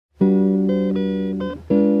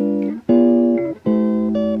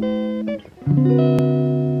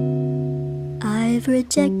I've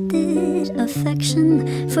rejected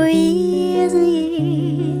affection for years and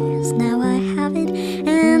years. Now I have it,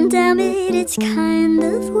 and damn it, it's kind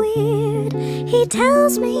of weird. He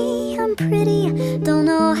tells me I'm pretty, don't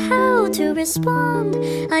know how to respond.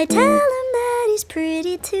 I tell him that he's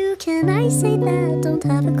pretty too. Can I say that? Don't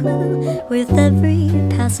have a clue. With every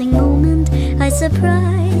passing moment, I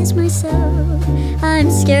surprise myself.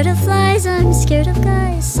 I'm scared of flies, I'm scared of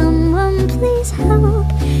guys. Someone please help,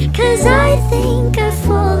 'cause I think I've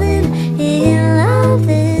fallen in love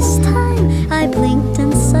this time. I blinked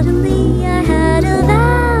and suddenly I had a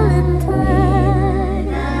valentine.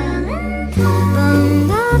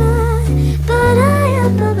 Bum-ba-da, ba-da-ya,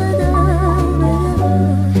 ba-ba-da,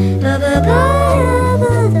 ba-ba-ba-ya,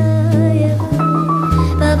 ba-da-ya,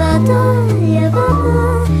 ba-ba-da-ya,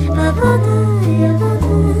 ba-ba-da-ya,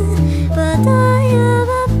 ba-da-ya,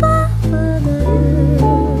 ba-ba-da.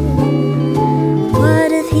 What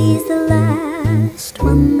if he's the last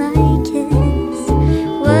one I kiss?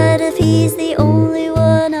 What if he's the only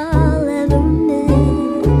one I'll ever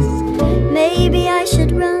miss? Maybe I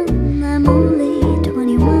should run, I'm only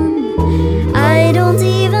 21. I don't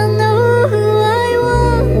even know who I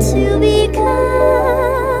want to become.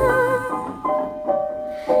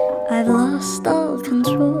 I've lost all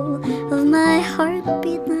control of my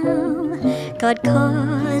heartbeat now. Got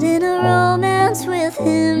caught in a romance with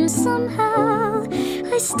him somehow.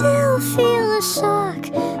 I still feel a shock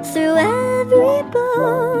through every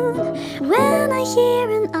bone when I hear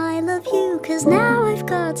an I love you, 'cause now I've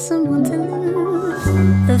got someone to lose.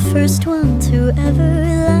 The first one to ever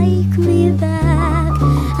like me back.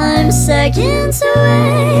 I'm seconds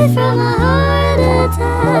away from a heart